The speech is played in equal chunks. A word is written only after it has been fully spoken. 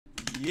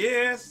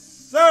Yes,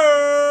 sir.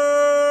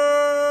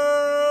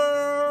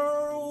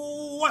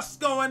 What's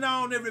going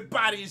on,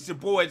 everybody? It's your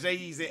boy Jay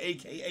Easy,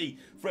 aka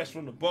Fresh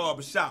from the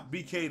Barbershop,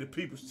 BK the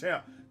People's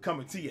Champ,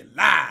 coming to you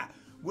live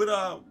with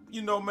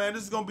you know, man,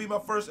 this is gonna be my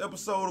first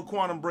episode of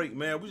Quantum Break,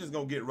 man. We're just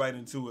gonna get right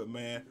into it,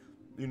 man.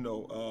 You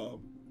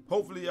know,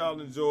 hopefully y'all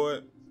enjoy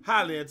it.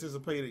 Highly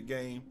anticipated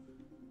game.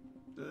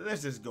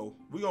 Let's just go.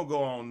 We're gonna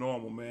go on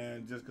normal,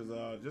 man, just cause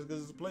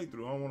it's a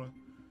playthrough.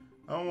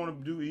 I don't wanna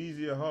do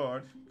easy or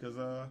hard, cause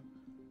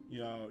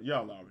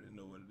y'all already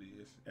know what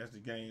it is as the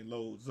game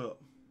loads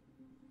up.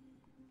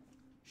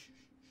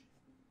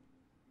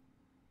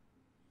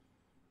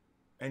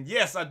 And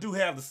yes, I do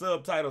have the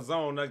subtitles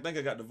on. I think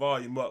I got the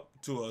volume up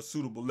to a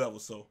suitable level,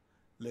 so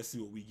let's see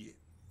what we get.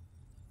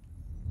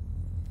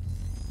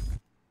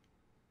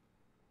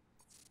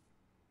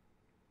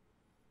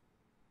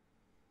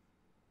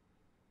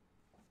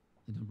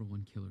 The number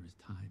one killer is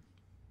time.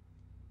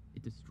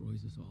 It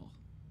destroys us all.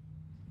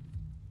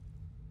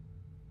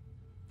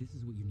 This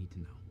is what you need to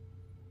know.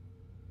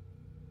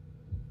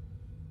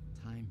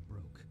 Time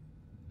broke.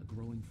 A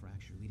growing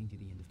fracture leading to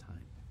the end of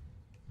time.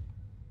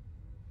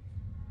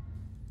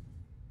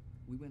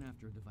 We went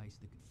after a device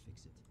that could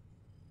fix it.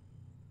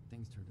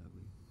 Things turned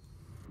ugly.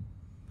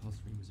 Paul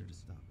Serene was there to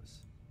stop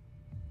us.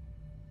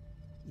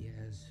 He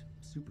has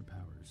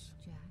superpowers.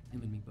 Jack.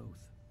 Him and me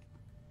both.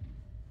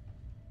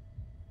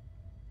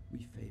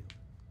 We failed.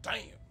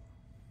 Damn.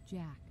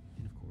 Jack.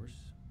 And of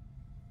course,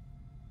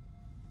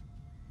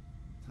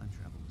 time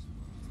travel was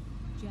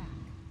involved. Jack.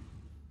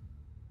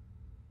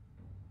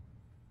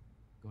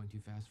 Going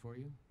too fast for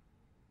you?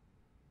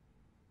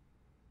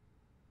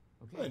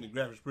 I think the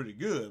graphics pretty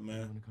good, What do you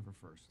man. want to cover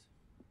first?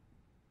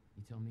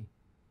 You tell me.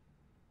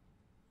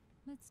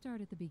 Let's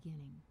start at the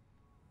beginning.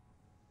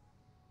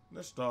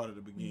 Let's start at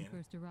the When you beginning.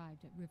 first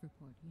arrived at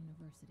RIverport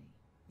University.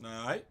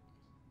 All right.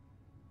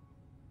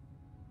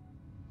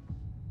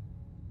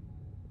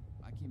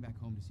 I came back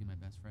home to see my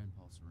best friend,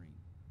 Paul Serene.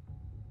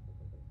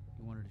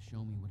 He wanted to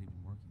show me what he'd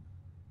been working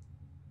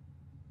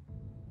on.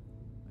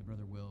 My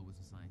brother Will was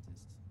a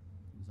scientist.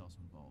 He was also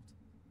involved.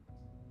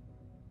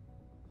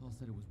 Paul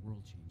said it was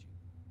world-changing.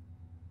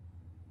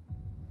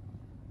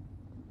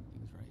 He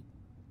was right.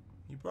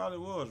 He probably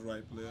was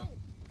right, player. Come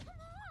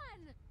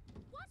on!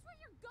 Watch where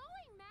you're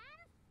going,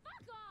 man!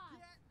 Fuck off!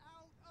 Get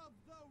out of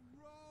the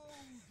road!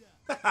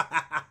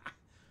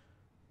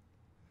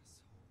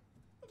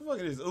 What the fuck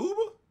is this,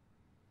 Uber?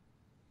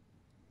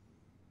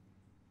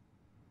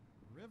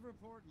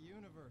 RIverport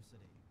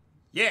University.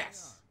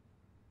 Yes.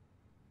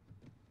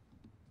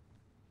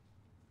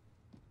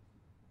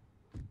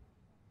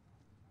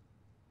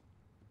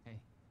 Hey,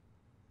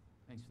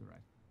 thanks for the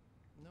ride.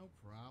 No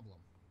problem.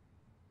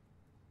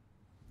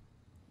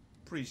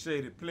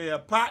 Appreciate it, player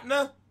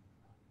partner.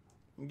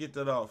 Let me get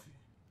that off you.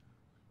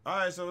 All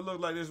right, so it looks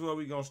like this is where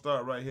we're going to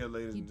start right here,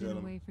 ladies You've and been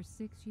gentlemen. away for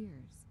 6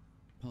 years.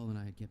 Paul and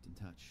I had kept in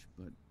touch,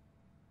 but,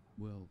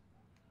 well,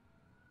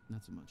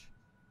 not so much.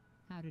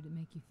 How did it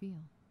make you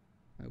feel?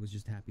 I was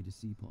just happy to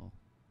see Paul.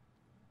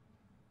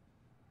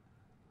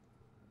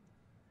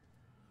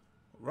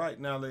 Right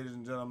now, ladies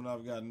and gentlemen,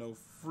 I've got no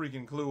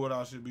freaking clue what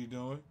I should be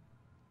doing.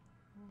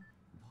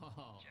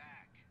 Paul.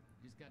 Jack.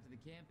 Just got to the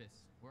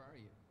campus. Where are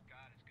you?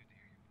 God, it's good to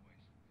hear your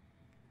voice.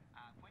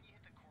 When you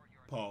hit the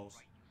courtyard, Pause.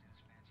 right, you see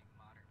this fancy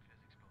modern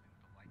physics building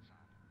with the lights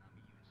on. I'll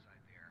meet you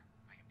inside there.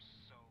 I am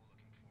so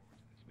looking forward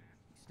to this, man.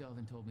 You still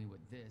haven't told me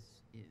what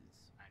this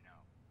is. I know.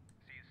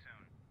 See you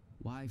soon.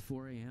 Why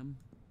 4 a.m.?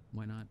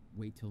 Why not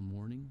wait till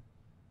morning?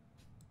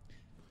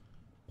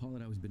 Paul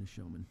had always been a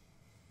showman.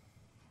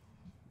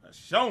 A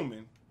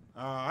showman.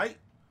 All right.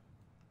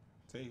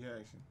 Take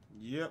action.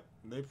 Yep,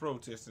 they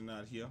protesting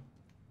out here.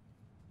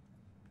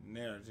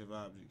 Narrative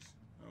objects.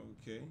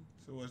 Okay,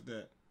 so what's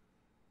that?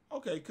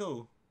 Okay,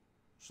 cool.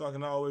 So I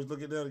can always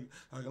look at that.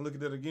 I can look at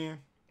that again.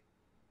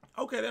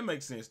 Okay, that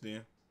makes sense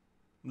then.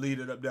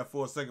 Leave it up there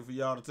for a second for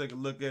y'all to take a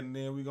look at, and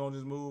then we're gonna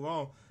just move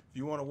on. If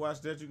you want to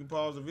watch that, you can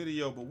pause the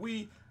video. But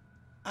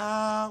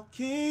I'll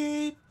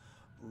keep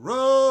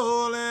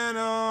rolling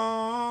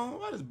on.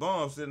 Why this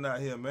bomb sitting out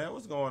here, man?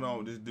 What's going on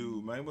with this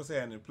dude, man? What's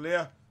happening,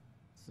 player?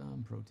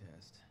 Some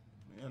protest.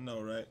 I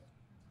know, right?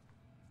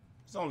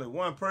 It's only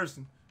one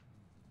person.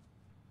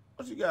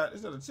 What you got?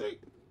 Is that a chick?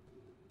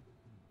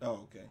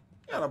 Oh, okay.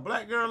 You got a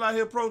black girl out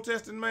here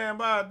protesting, man,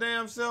 by her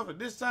damn self at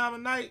this time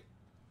of night?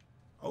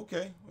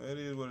 Okay, well, it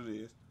is what it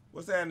is.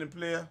 What's happening,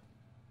 player?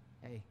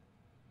 Hey,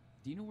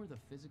 do you know where the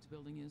physics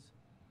building is?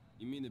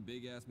 You mean the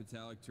big-ass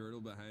metallic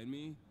turtle behind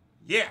me?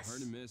 Yes.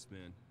 Hard to miss,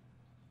 man.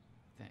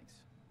 Thanks.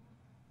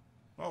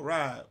 All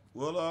right.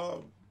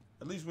 Well,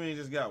 at least we ain't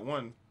just got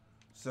one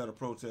set of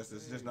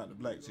protesters. It's just not the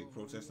black chick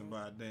protesting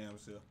by her damn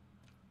self.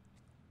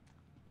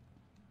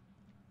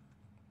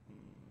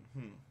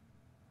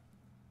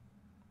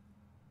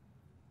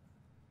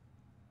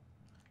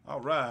 All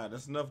right,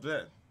 that's enough of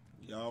that.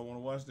 Y'all want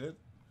to watch that?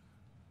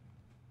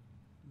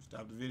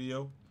 Stop the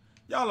video.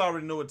 Y'all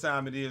already know what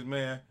time it is,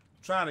 man. I'm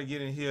trying to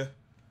get in here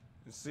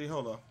and see.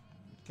 Hold on.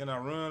 Can I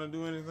run or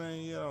do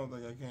anything? Yeah, I don't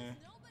think I can.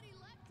 Nobody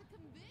left to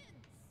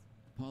convince.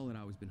 Paul had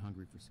always been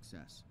hungry for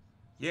success,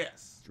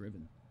 Yes.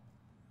 driven.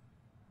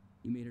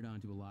 He made it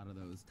onto a lot of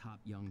those top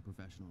young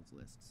professionals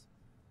lists.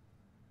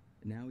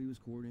 And now he was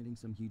coordinating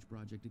some huge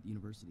project at the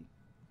university.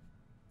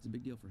 It's a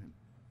big deal for him.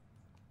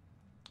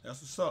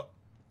 That's what's up.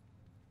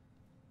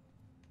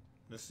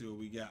 Let's see what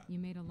we got. You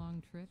made a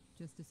long trip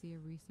just to see a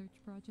research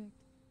project?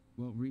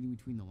 Well, reading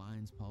between the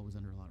lines, Paul was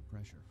under a lot of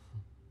pressure.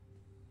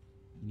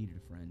 He needed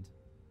a friend.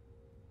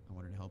 I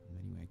wanted to help him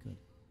any way I could.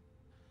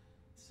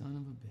 Son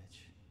of a bitch.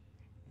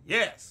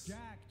 Yes.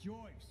 Jack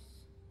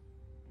Joyce.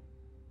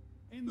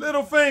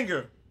 Little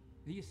finger.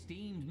 The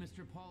esteemed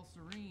Mr. Paul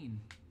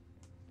Serene.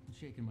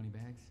 Shaking money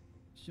bags.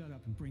 Shut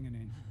up and bring it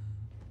in.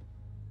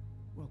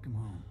 Welcome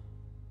home.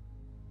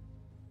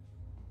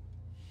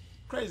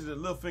 Crazy that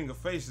little finger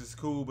face is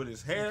cool, but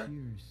his hair 6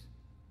 years.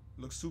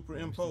 looks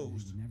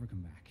superimposed. You'd never come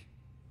back.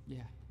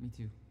 Yeah, me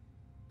too.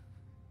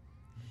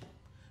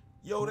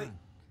 Yo, Come they. on.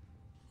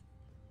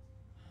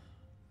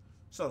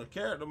 So the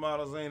character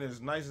models ain't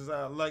as nice as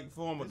I like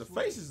for them, but the This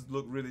way. faces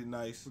look really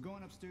nice. We're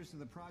going upstairs to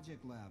the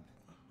project lab.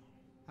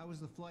 How was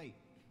the flight?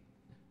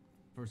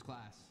 First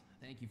class.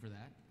 Thank you for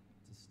that.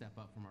 It's a step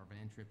up from our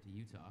van trip to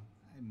Utah.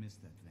 I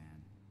missed that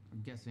van.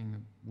 I'm guessing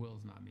that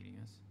Will's not meeting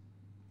us.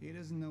 He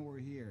doesn't know we're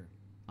here.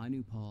 I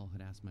knew Paul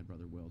had asked my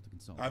brother Will to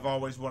consult. I've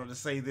always wanted to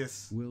say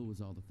this Will was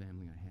all the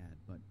family I had,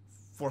 but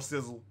for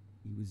Sizzle.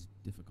 he was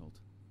difficult.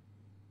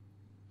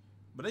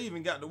 But they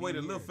even got the way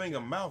the little finger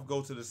mouth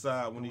go to the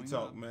side when he Going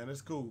talk, up. man.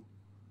 That's cool.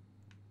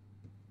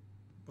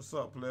 What's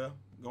up, player?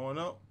 Going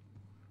up?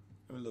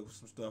 Let me look for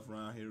some stuff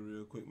around here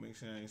real quick, make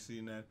sure I ain't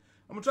seen that.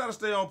 I'm gonna try to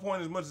stay on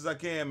point as much as I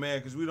can, man,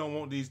 because we don't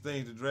want these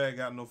things to drag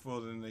out no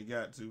further than they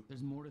got to.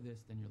 There's more to this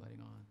than you're letting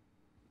on.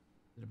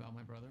 Is it about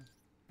my brother?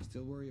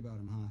 Still worry about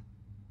him, huh?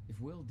 If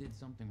Will did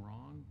something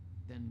wrong,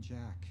 then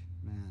Jack,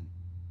 man.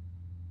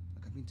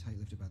 Look, I've been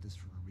tight-lipped about this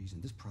for a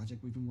reason. This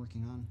project we've been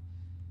working on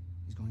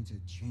is going to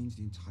change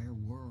the entire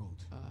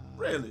world.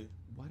 Really?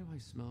 Why do I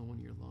smell one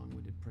of your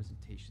long-winded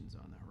presentations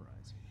on the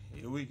horizon?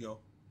 Here we go.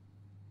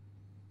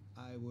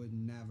 I would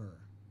never.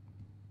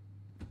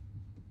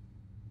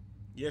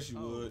 Yes, you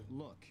would.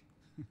 Look.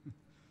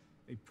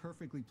 A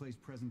perfectly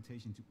placed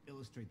presentation to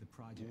illustrate the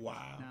project.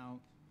 Wow. Now,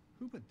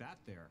 who put that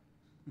there?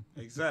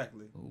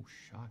 Exactly. Oh,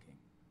 shocking.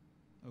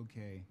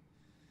 Okay.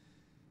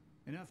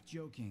 Enough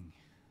joking.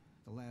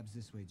 The lab's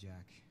this way,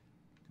 Jack.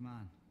 Come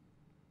on.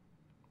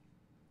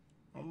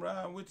 I'm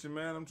riding with you,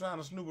 man. I'm trying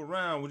to snoop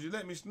around. Would you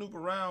let me snoop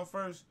around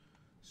first?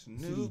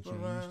 Snoop changed.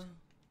 around.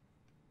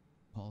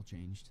 Paul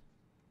changed.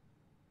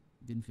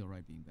 Didn't feel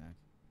right being back.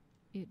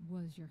 It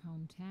was your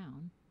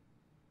hometown.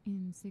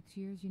 In 6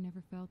 years, you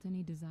never felt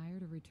any desire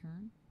to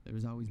return? There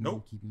was always more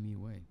Nope. keeping me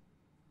away.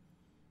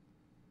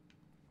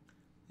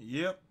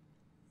 Yep.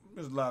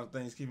 There's a lot of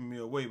things keeping me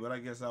away, but I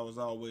guess I was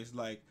always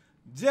like,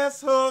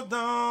 just hold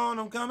on,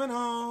 I'm coming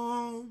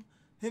home.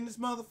 In this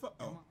motherfucker.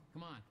 Oh,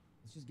 Come on.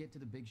 Let's just get to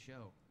the big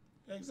show.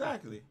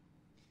 exactly.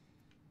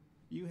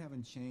 You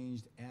haven't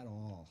changed at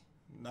all.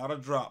 Not a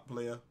drop,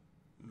 player.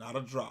 Not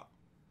a drop.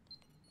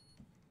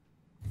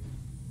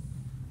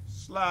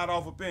 Slide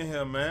off up in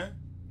here, man.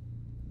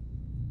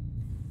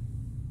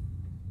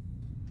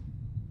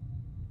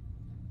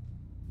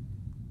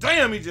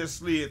 Damn, he just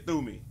slid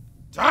through me.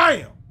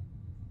 Damn.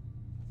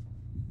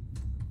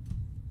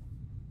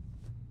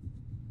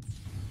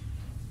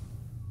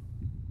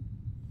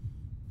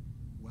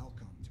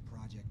 Welcome to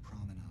Project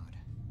Promenade.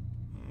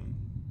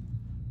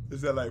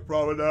 Is that like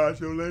promenade,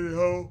 your lady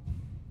ho?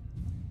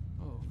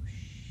 Oh,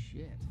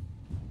 shit.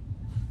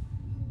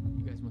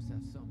 You guys must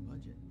have some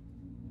budget.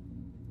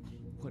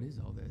 What is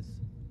all this?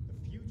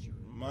 The future.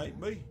 Might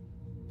be.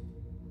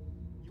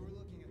 You were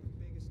looking at the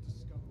biggest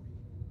discovery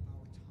of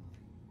our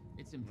time.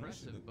 It's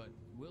impressive, Initiative. but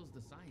Will's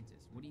the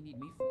scientist. What do you need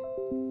me for?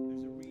 There's a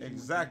reason we're doing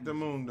this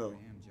Exactamundo.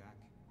 for him, Jack.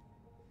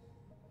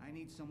 I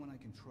need someone I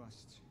can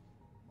trust.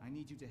 I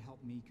need you to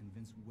help me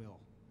convince Will.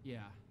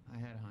 Yeah, I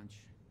had a hunch.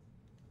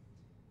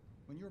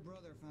 When your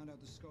brother found out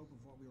the scope of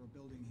what we were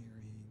building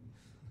here, he...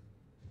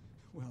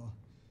 Well,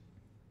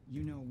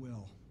 you know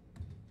Will.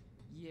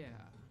 Yeah.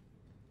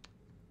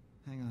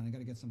 Hang on, I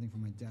gotta get something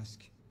from my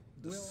desk.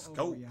 The Will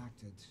scope.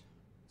 overreacted.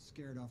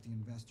 Scared off the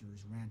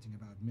investors, ranting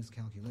about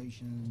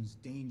miscalculations,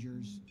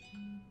 dangers,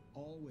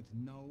 all with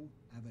no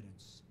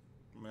evidence.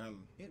 Man,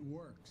 It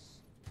works,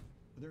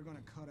 but they're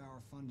gonna cut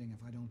our funding if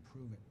I don't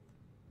prove it.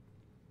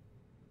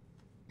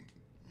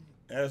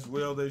 as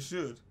well they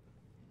should.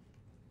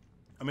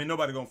 I mean,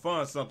 nobody gonna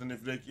fund something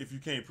if you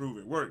can't prove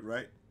it worked,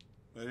 right?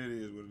 But it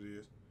is what it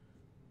is.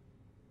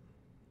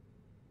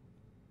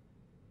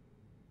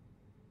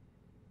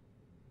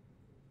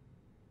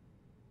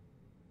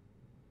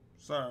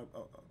 Sorry.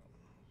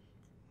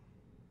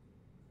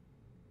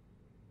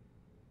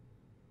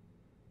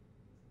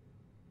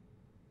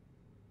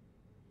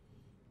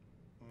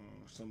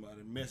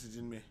 Somebody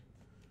messaging me.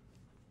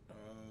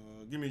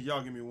 Give me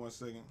 1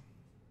 second.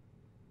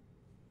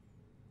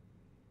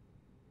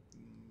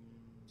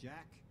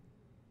 Jack,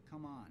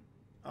 come on.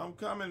 I'm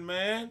coming,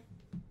 man.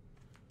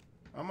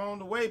 I'm on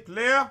the way,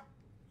 player.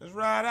 Let's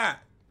ride out.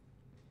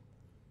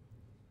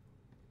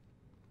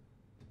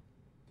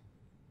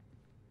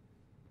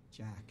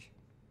 Jack,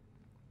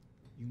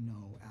 you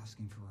know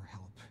asking for our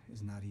help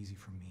is not easy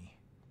for me.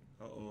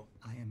 Uh-oh.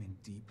 I am in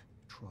deep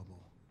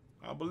trouble.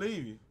 I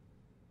believe you.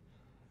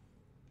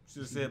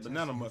 Should have said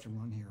banana To muffin.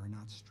 run here are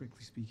not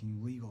strictly speaking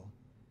legal.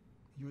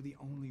 You're the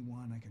only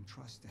one I can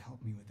trust to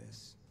help me with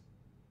this.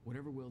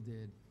 Whatever Will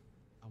did,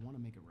 I want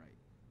to make it right.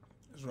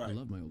 That's right. I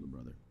love my older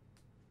brother,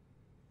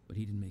 but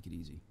he didn't make it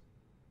easy.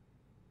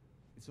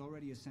 It's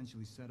already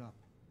essentially set up.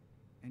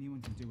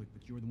 Anyone can do it,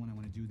 but you're the one I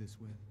want to do this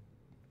with.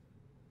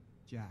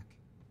 Jack,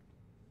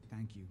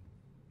 thank you.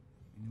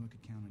 I knew I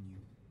could count on you.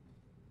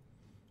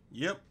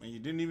 Yep, and you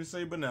didn't even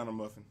say banana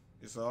muffin.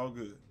 It's all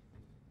good.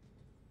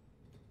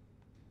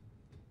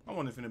 I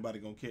wonder if anybody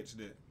gonna catch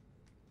that.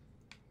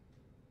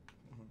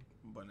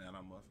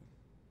 Banana muffin.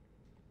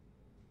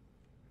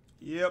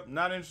 Yep,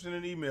 not interested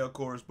in email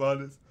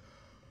correspondence.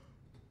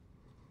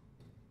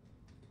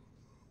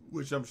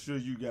 Which I'm sure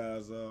you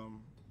guys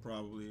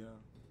probably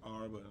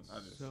are, but I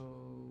just... So,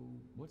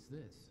 what's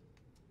this?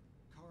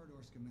 Corridor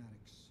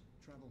schematics.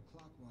 Travel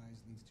clockwise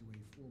leads to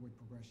a forward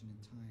progression in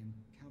time.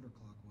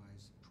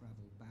 Counterclockwise,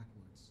 travel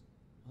backwards.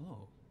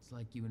 Oh, it's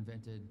like you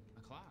invented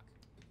a clock.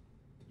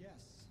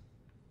 Yes,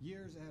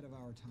 years ahead of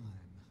our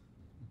time.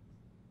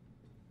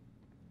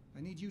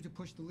 I need you to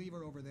push the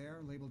lever over there,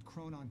 labeled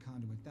Chronon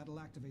Conduit. That'll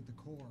activate the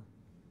core.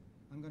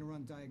 I'm gonna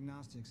run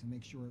diagnostics and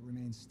make sure it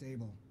remains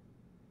stable.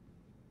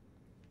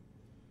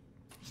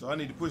 So I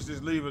need to push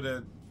this lever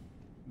that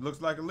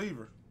looks like a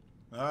lever.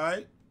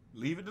 Alright?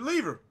 Leave it to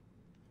lever.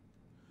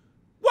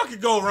 What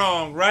could go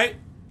wrong, right?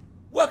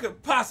 What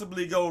could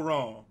possibly go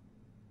wrong?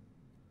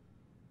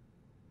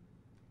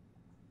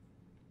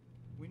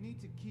 We need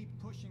to keep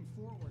pushing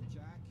forward,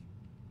 Jack.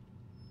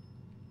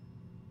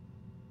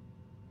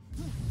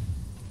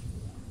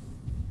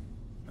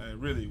 Hey,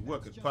 really,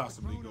 what could That's just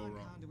possibly the go Chronon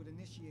wrong? Conduit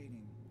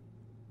initiating.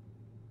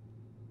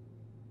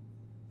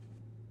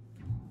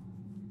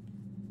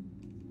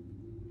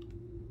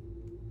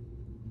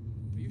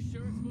 Are you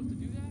sure it's supposed to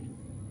do that?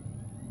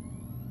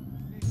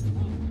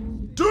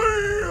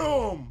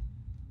 Damn!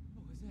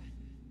 What was that?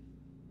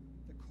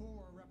 The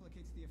core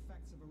replicates the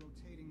effects of a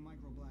rotating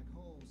micro black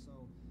hole,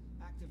 so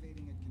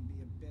activating it can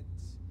be a bit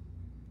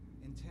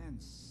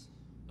intense.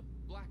 A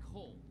black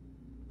hole.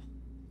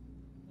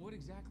 What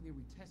exactly are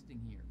we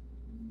testing here?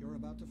 You're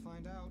about to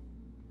find out.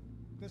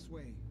 This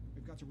way.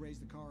 We've got to raise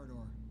the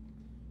corridor.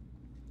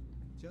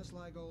 Just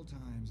like old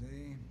times,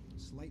 eh?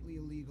 Slightly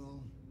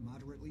illegal,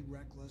 moderately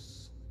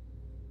reckless.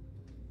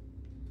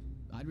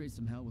 I'd raised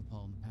some hell with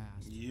Paul in the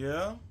past.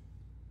 Yeah?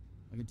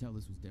 I could tell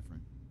this was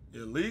different.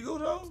 Illegal,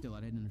 though? Still,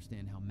 I didn't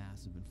understand how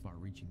massive and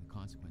far-reaching the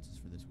consequences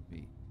for this would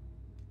be.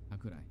 How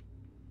could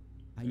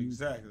I?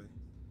 Exactly.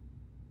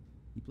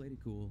 He played it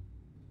cool,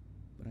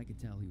 but I could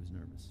tell he was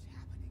nervous. It's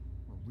happening.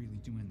 We're really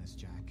doing this,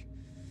 Jack.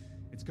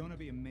 It's gonna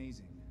be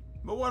amazing.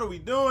 But what are we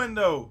doing,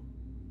 though?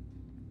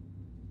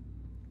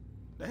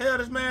 The hell,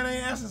 this man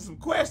ain't asking some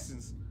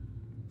questions.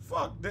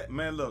 Fuck that.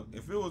 Man, look,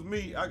 if it was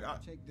me, I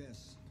Take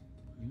this.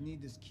 You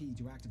need this key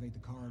to activate the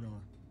corridor.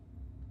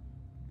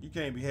 you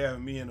can't be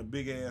having me in a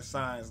big-ass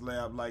science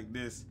lab like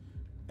this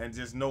and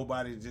just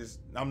nobody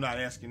I'm not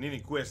asking any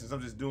questions.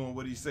 I'm just doing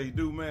what he say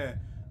do, man.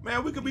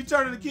 Man, we could be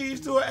turning the keys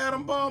to an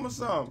atom bomb or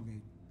something.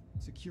 Activate.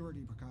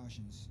 Security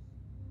precautions.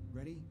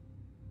 Ready?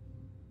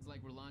 It's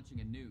like we're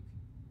launching a nuke.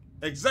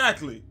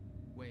 Exactly.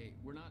 Wait,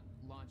 we're not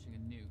launching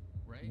a nuke,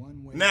 right?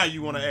 One way. Now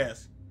you want to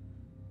ask.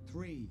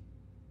 3,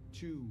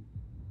 2,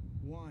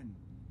 1.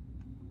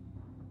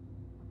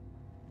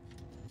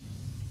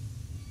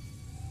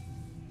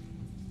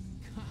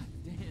 God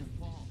damn,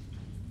 Paul.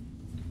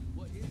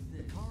 What is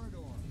this? The corridor.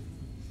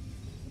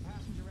 The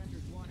passenger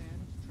enters one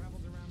end,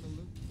 travels around the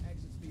loop,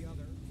 exits the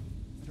other,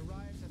 and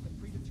arrives at the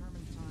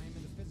predetermined time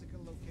in the physical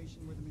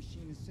location where the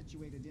machine is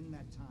situated in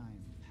that time.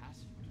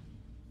 Passenger.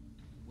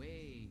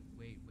 Wait.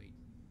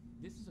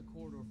 This is a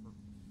corridor for...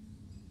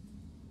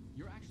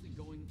 You're actually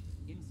going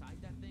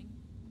inside that thing?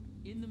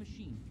 In the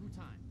machine, through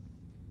time.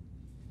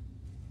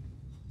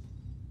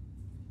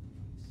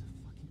 It's a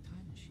fucking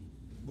time machine.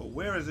 But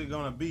where is it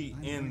going to be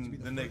I'm going to be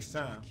in the next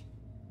first, time? Jack.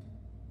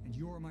 And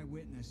you're my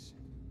witness.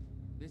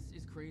 This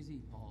is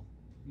crazy, Paul.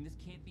 I mean, this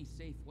can't be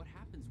safe. What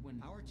happens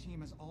when... Our team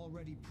has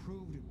already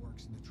proved it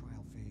works in the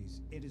trial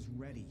phase. It is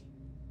ready.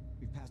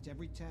 We've passed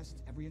every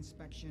test, every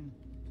inspection.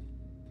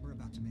 We're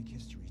about to make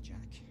history, Jack.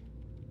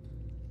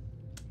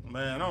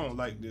 Man, I don't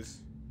like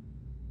this.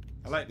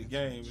 I like the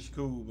game. It's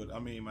cool, but I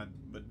mean,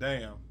 but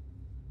damn.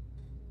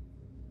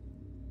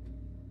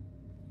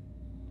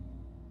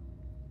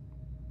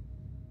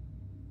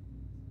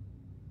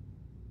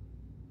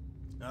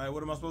 All right,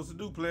 what am I supposed to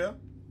do, player?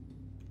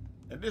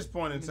 At this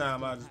point in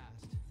time, I just...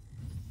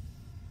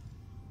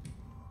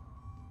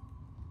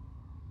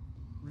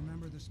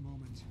 Remember this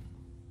moment.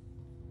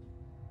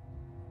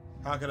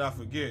 How could I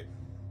forget?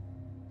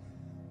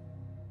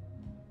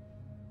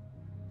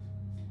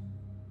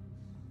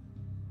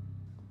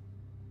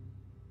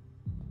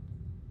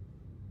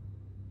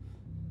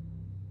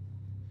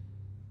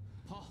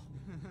 Paul,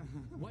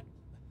 what?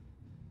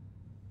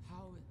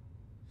 How...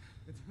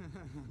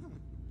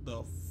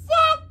 The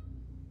fuck?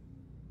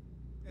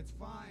 It's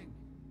fine.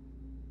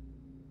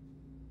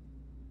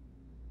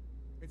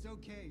 It's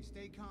okay.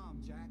 Stay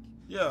calm, Jack.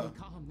 Yeah. Stay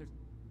calm.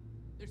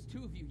 There's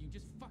two of you. You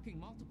just fucking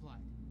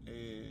multiplied.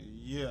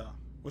 Yeah.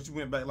 What, you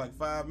went back like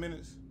 5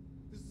 minutes?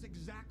 This is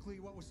exactly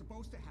what was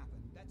supposed to happen.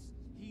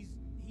 He's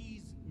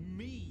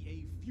me,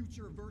 a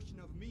future version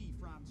of me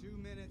from 2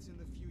 minutes in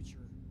the future.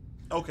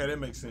 Okay, that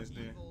makes sense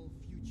then. Evil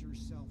future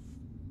self.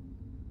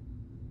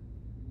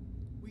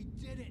 We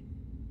did it.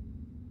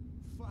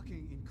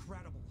 Fucking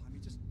incredible. I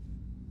mean, just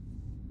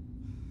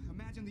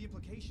imagine the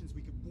implications.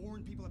 We could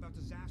warn people about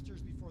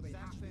disasters before they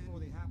happen,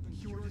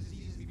 cure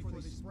diseases before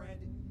they spread.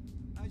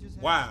 I just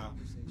had Wow. a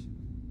conversation.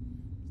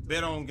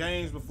 Bet on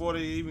games before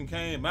they even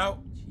came out.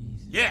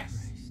 Jesus Yes.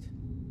 Christ.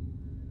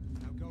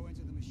 Now go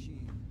into the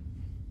machine.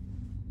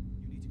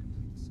 You need to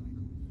complete the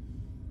cycle.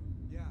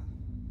 Yeah.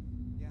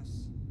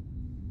 Yes.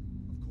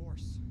 Of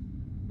course.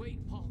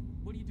 Wait, Paul.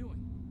 What are you doing?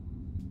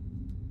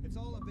 It's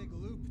all a big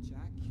loop,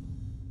 Jack.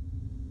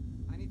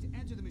 I need to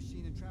enter the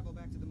machine and travel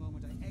back to the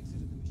moment I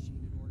exited the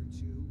machine in order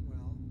to,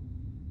 well,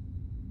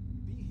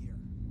 be here.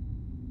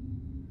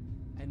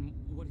 And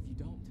what if you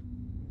don't?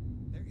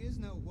 There is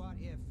no what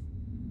if.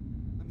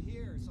 I'm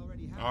here. It's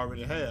already happened. I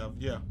already have,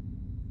 yeah.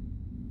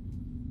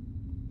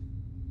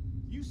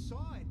 You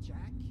saw it,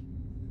 Jack.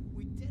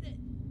 We did it.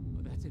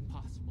 Oh, that's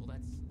impossible.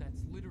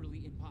 That's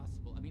literally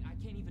impossible. I mean, I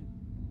can't even.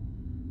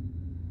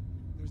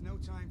 There's no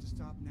time to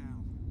stop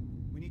now.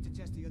 We need to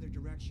test the other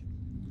direction.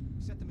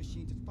 Set the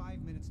machine to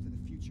 5 minutes to the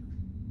future.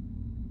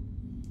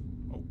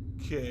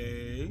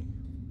 Okay.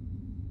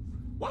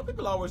 Why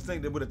people always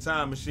think that with a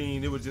time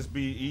machine it would just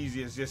be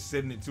easy as just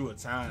setting it to a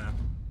time?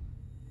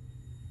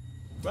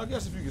 But I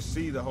guess if you could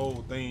see the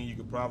whole thing, you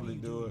could probably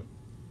do it.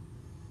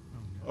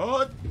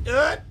 Oh,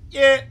 yeah.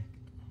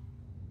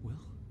 Will?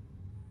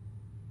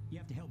 You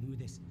have to help me with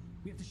this.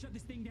 We have to shut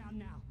this thing down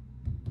now.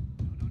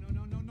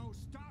 No,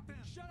 stop it!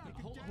 Shut up!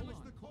 Hold on.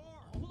 the core!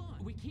 Hold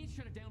on. We can't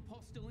shut it down.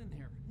 Paul's still in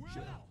there.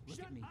 Shut up. Look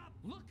Shut at me. up.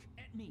 Look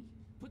at me.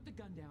 Put the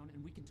gun down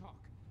and we can talk.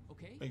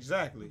 Okay?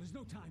 Exactly. There's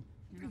no time.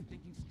 You're not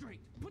thinking straight.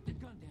 Put the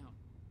gun down.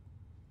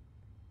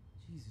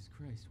 Jesus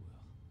Christ, Will.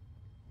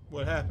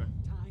 What happened?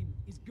 Time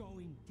is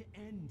going to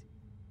end.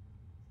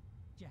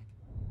 Jack,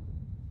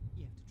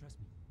 you have to trust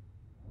me.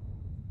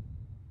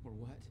 Or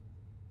what?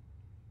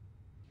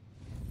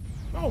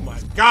 Oh my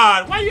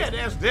God! Why you had to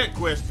ask that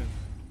question?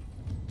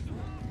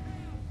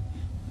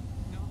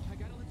 No, I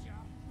gotta let you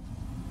out.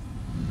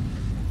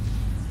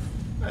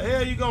 The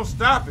hell you gonna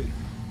stop it?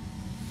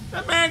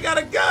 That man got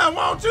a gun.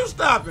 Why don't you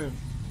stop him?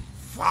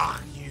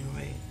 Fuck you,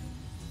 man.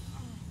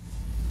 Oh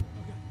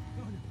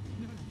God!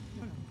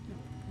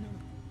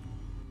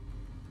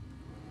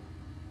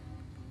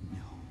 No.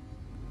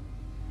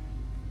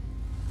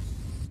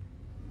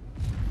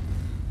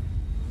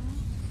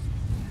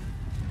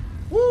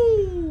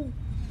 Woo!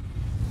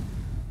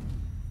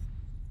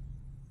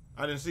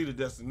 I didn't see the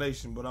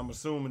destination, but I'm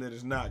assuming that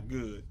it's not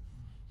good.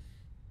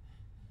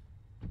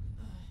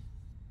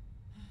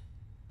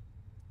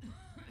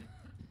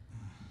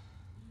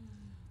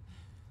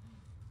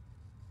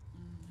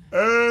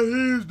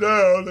 And he's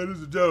down,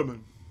 ladies and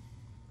gentlemen.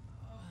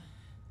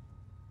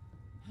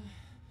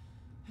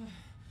 You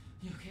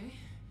okay?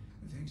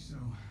 I think so.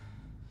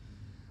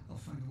 I'll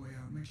find a way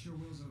out. Make sure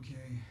Will's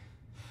okay.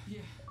 Yeah.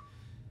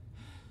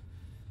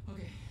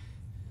 Okay.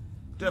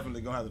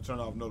 Definitely gonna have to turn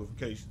off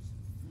notifications.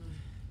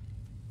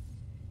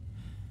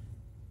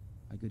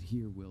 I could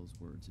hear Will's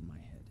words in my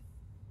head.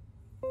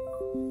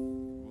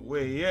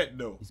 Where he at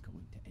though? It's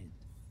going to end.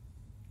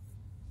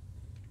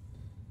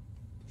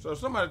 So if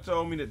somebody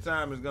told me that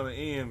time is gonna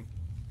end,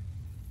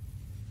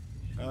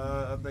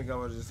 I think I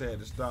would have just had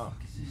to stop.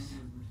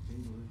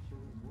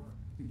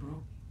 We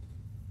broke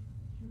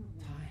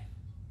time.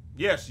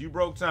 Yes, you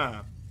broke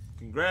time.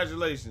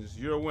 Congratulations,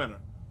 you're a winner.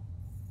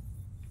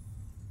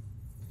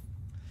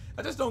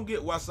 I just don't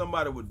get why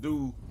somebody would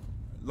do,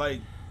 like,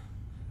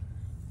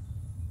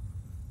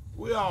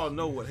 we all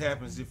know what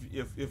happens if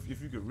you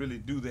could really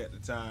do that the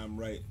time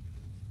right.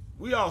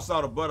 We all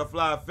saw the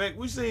butterfly effect.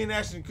 We seen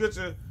Ashton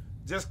Kutcher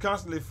just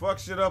constantly fuck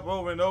shit up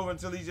over and over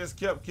until he just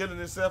kept killing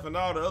himself and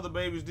all the other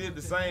babies did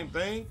the same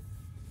thing.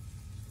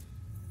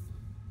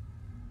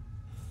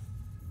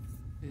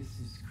 This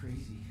is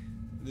crazy.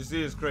 This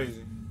is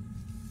crazy.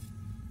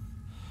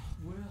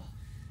 Will.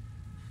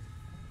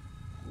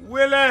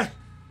 Willie!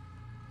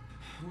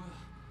 Will.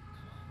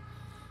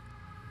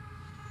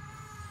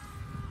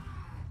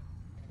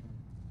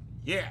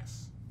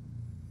 Yes.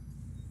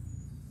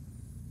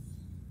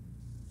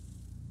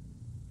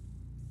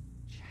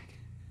 Jack.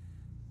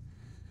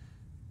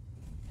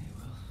 Hey,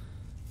 Will.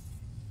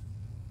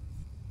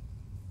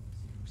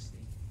 It's a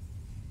mistake.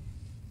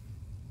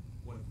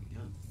 What have we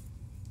done?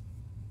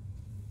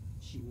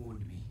 She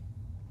warned me.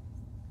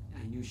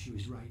 I knew she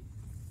was right.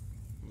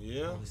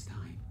 Yeah. All this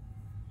time.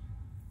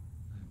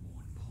 I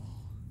warned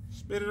Paul.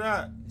 Spit it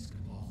out. This could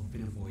have all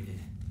been avoided.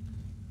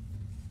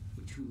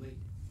 We're too late.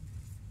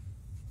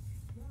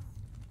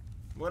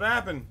 What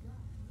happened?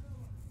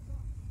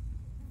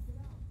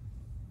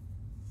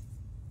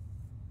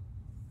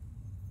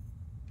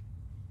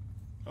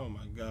 Oh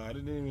my God,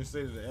 it didn't even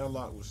say that the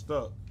airlock was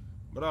stuck.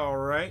 But all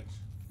right.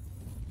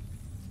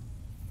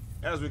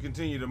 As we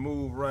continue to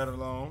move right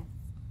along.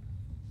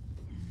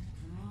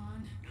 Come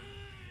on.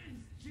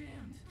 It's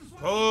jammed.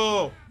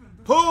 Pull!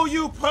 Pull,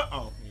 you pull!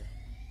 Oh, yeah.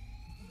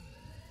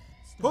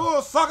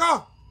 Pull,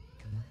 sucker!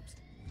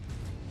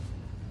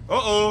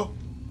 Uh-oh.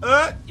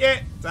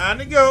 Yeah, time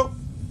to go.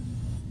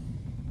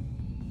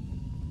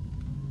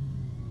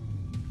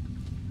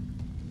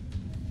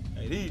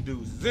 Hey, these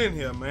dudes is in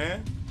here,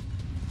 man.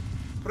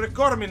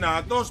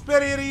 Precorminato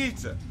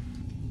speririzza.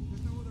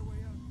 There's no other way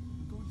out.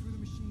 We're going through the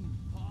machine.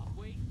 Oh,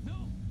 wait, no!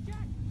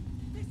 Jack!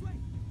 This way!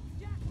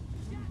 Jack!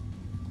 Jack!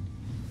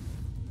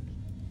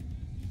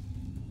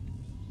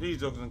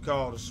 These jokers can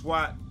call the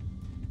SWAT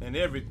and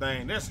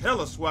everything. That's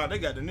hella SWAT. They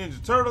got the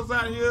Ninja Turtles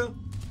out here.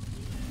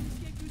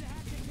 Escape through the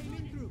hatch they came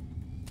in through.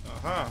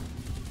 Uh-huh.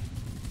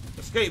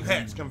 Escape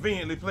hatch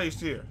conveniently placed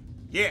here.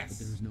 But there Yes.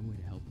 was no way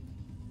to help him.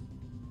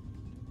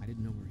 I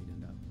didn't know where he'd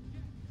end up.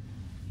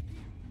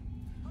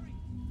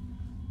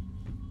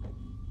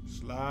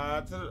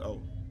 Slide to the...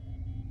 Oh.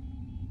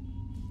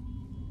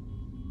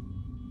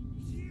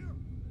 He's here.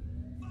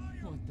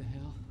 Fire. What the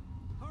hell?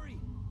 Hurry.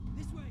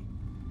 This way.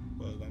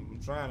 Well, I'm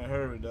trying to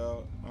hurry,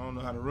 dog. I don't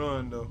know how to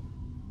run, though.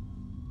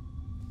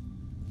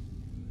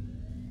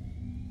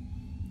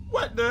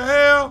 What the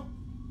hell?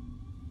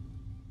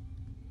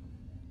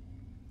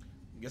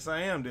 Guess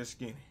I am this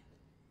skinny.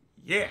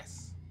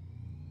 Yes.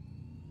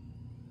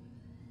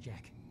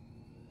 Jack,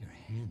 your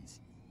hands.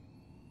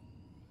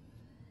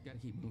 Gotta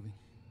keep moving.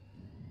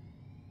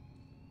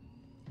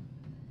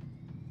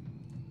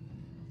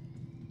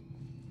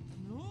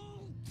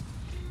 No.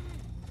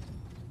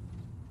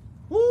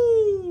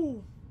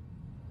 Woo!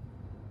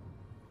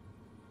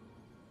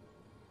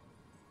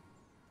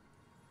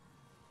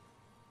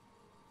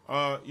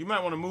 You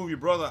might want to move your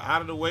brother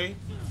out of the way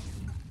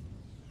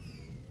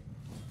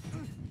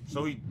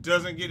so he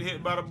doesn't get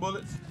hit by the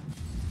bullets.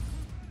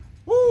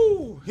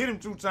 Woo! Hit him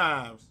 2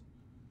 times.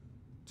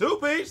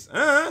 2-piece,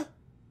 Well,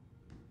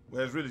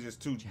 it's really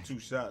just two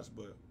shots,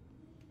 but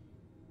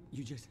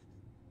You just...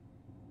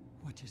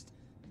 What just...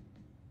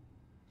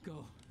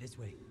 Go. This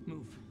way.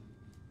 Move.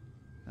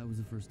 That was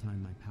the first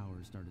time my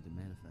powers started to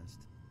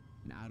manifest.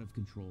 An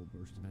out-of-control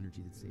burst of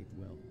energy that saved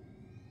Will.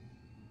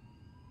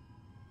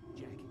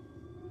 Jack,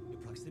 your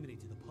proximity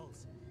to the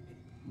pulse.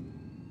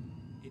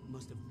 It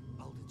must have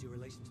altered your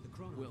relation to the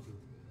chrono. Will,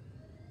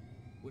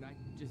 what I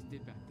just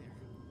did back there.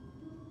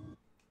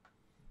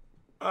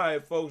 all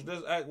right, folks, this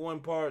is Act 1,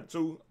 Part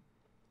 2.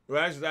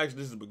 Well, actually,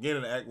 this is the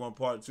beginning of Act 1,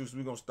 Part 2, so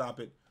we're going to stop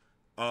it.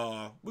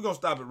 We're going to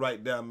stop it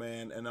right there,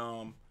 man.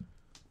 And,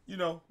 you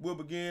know, we'll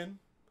begin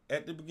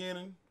at the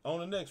beginning on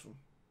the next one.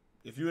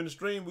 If you're in the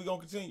stream, we're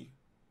going to continue.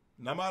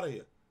 And I'm out of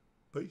here.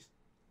 Peace.